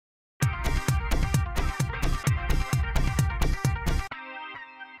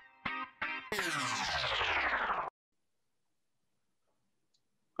All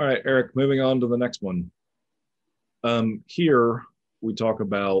right, Eric, moving on to the next one. Here we talk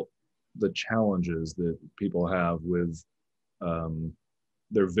about the challenges that people have with um,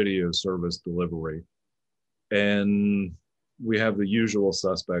 their video service delivery. And we have the usual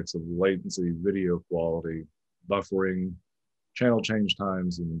suspects of latency, video quality, buffering, channel change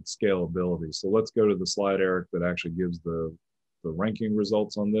times, and scalability. So let's go to the slide, Eric, that actually gives the ranking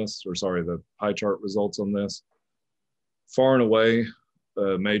results on this, or sorry, the pie chart results on this. Far and away,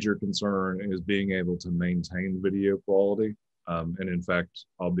 a major concern is being able to maintain video quality. And in fact,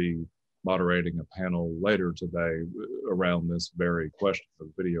 I'll be moderating a panel later today around this very question of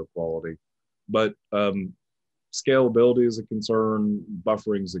video quality. But scalability is a concern,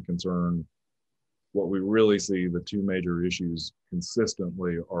 buffering is a concern. What we really see, the two major issues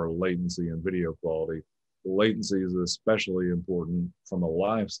consistently are latency and video quality. The latency is especially important from a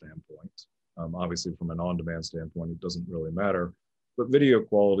live standpoint. Obviously, from an on-demand standpoint, it doesn't really matter. But video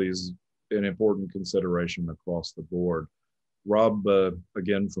quality is an important consideration across the board. Rob,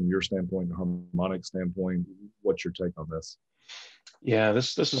 again, from your standpoint and Harmonic standpoint, what's your take on this? Yeah,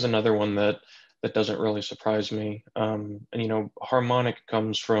 this is another one that doesn't really surprise me. And Harmonic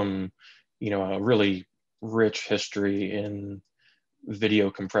comes from a really rich history in video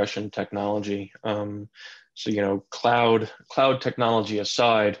compression technology. So cloud technology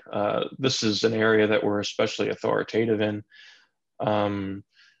aside, this is an area that we're especially authoritative in.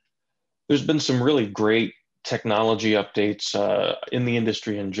 There's been some really great technology updates in the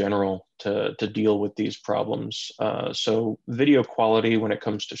industry in general to deal with these problems. So video quality when it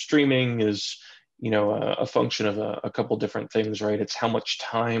comes to streaming is, a function of a couple different things, right? It's how much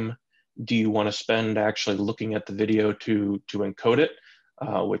time do you want to spend actually looking at the video to encode it,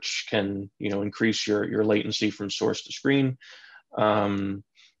 which can, increase your latency from source to screen. And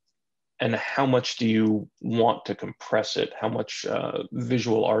how much do you want to compress it? How much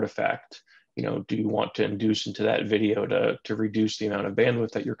visual artifact, do you want to induce into that video to reduce the amount of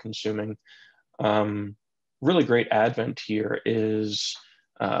bandwidth that you're consuming? Really great advent here is,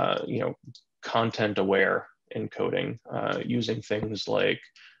 content aware encoding, using things like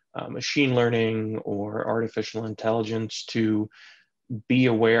machine learning or artificial intelligence to be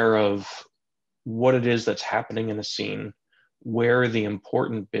aware of what it is that's happening in a scene, where the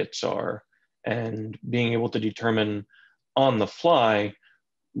important bits are, and being able to determine on the fly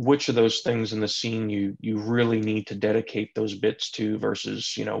which of those things in the scene you really need to dedicate those bits to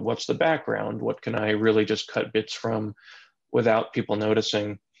versus, what's the background? What can I really just cut bits from without people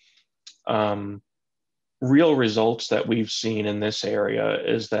noticing? Real results that we've seen in this area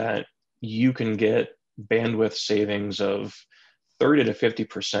is that you can get bandwidth savings of 30 to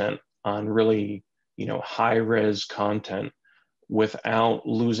 50% on really, high res content without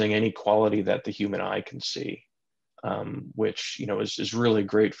losing any quality that the human eye can see, which is really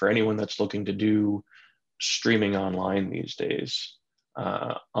great for anyone that's looking to do streaming online these days.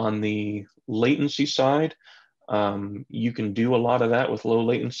 On the latency side, you can do a lot of that with low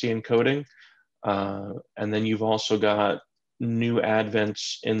latency encoding, and then you've also got new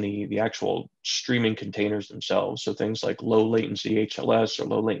advents in the actual streaming containers themselves. So things like low latency HLS or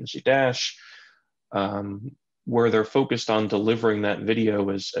low latency Dash, where they're focused on delivering that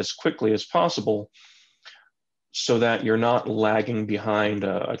video as quickly as possible so that you're not lagging behind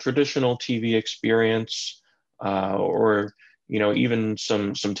a traditional TV experience, or even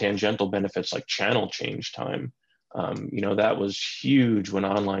some tangential benefits like channel change time. That was huge when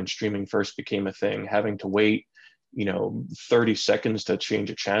online streaming first became a thing. Having to wait 30 seconds to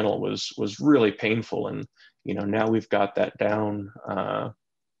change a channel was really painful, and now we've got that down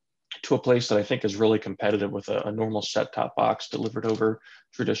to a place that I think is really competitive with a normal set-top box delivered over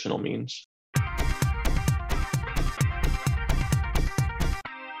traditional means.